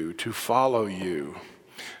you, to follow you,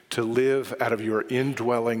 to live out of your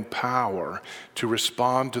indwelling power, to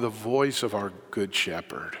respond to the voice of our good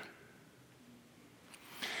shepherd.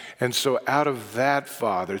 And so out of that,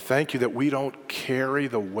 Father, thank you that we don't carry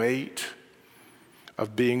the weight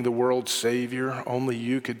of being the world's Savior. Only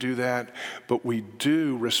you could do that. But we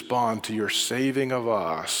do respond to your saving of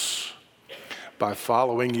us by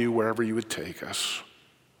following you wherever you would take us.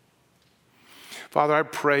 Father, I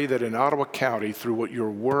pray that in Ottawa County, through what your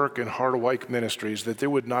work in Harderwyk Ministries, that there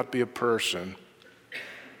would not be a person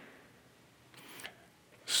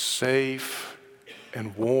safe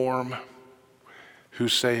and warm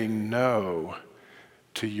who's saying no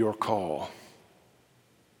to your call.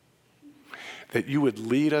 That you would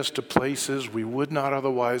lead us to places we would not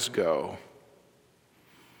otherwise go.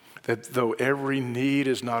 That though every need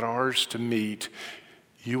is not ours to meet,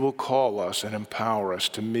 you will call us and empower us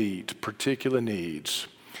to meet particular needs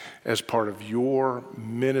as part of your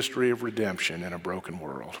ministry of redemption in a broken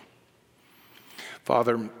world.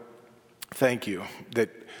 Father, thank you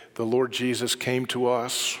that the Lord Jesus came to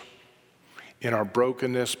us in our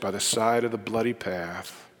brokenness by the side of the bloody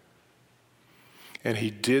path. And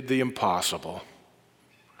he did the impossible.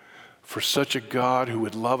 For such a God who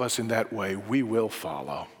would love us in that way, we will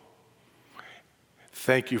follow.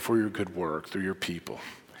 Thank you for your good work through your people.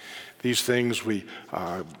 These things we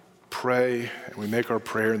pray, and we make our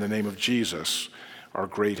prayer in the name of Jesus, our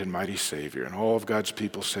great and mighty Savior. And all of God's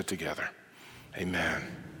people said together, amen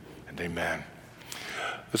and amen.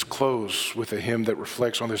 Let's close with a hymn that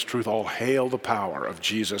reflects on this truth. All hail the power of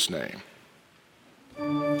Jesus' name.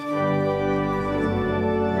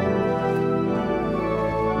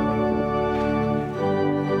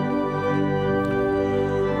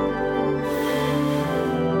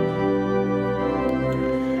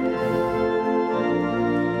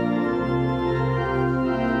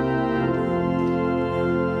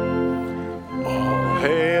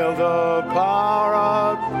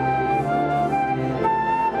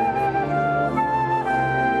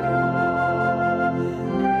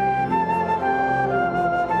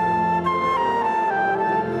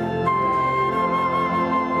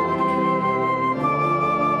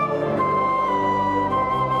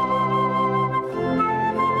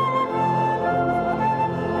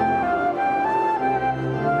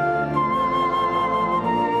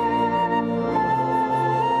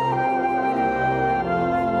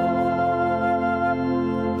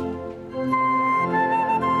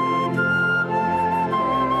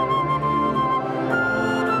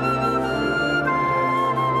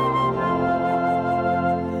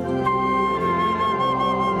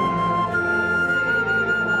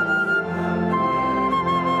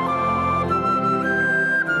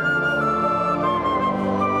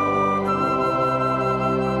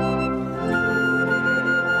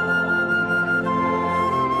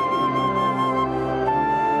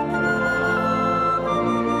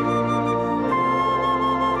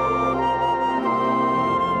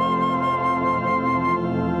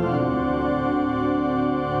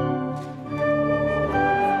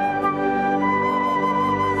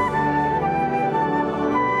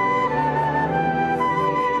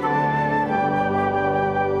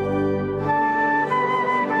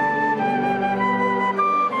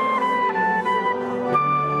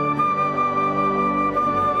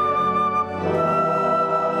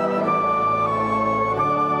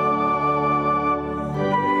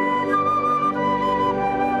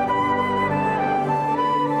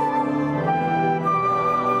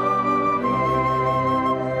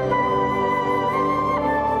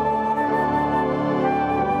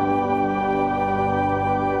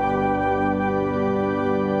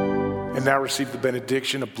 And now receive the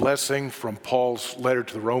benediction, a blessing from Paul's letter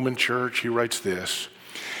to the Roman church. He writes this,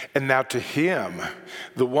 and now to him,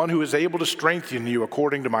 the one who is able to strengthen you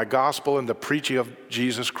according to my gospel and the preaching of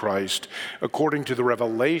Jesus Christ, according to the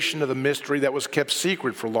revelation of the mystery that was kept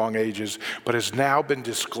secret for long ages, but has now been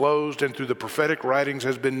disclosed and through the prophetic writings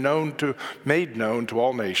has been made known to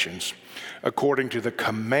all nations, according to the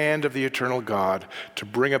command of the eternal God, to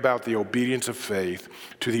bring about the obedience of faith.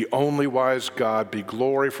 To the only wise God be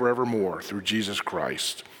glory forevermore through Jesus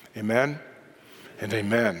Christ. Amen and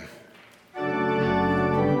amen.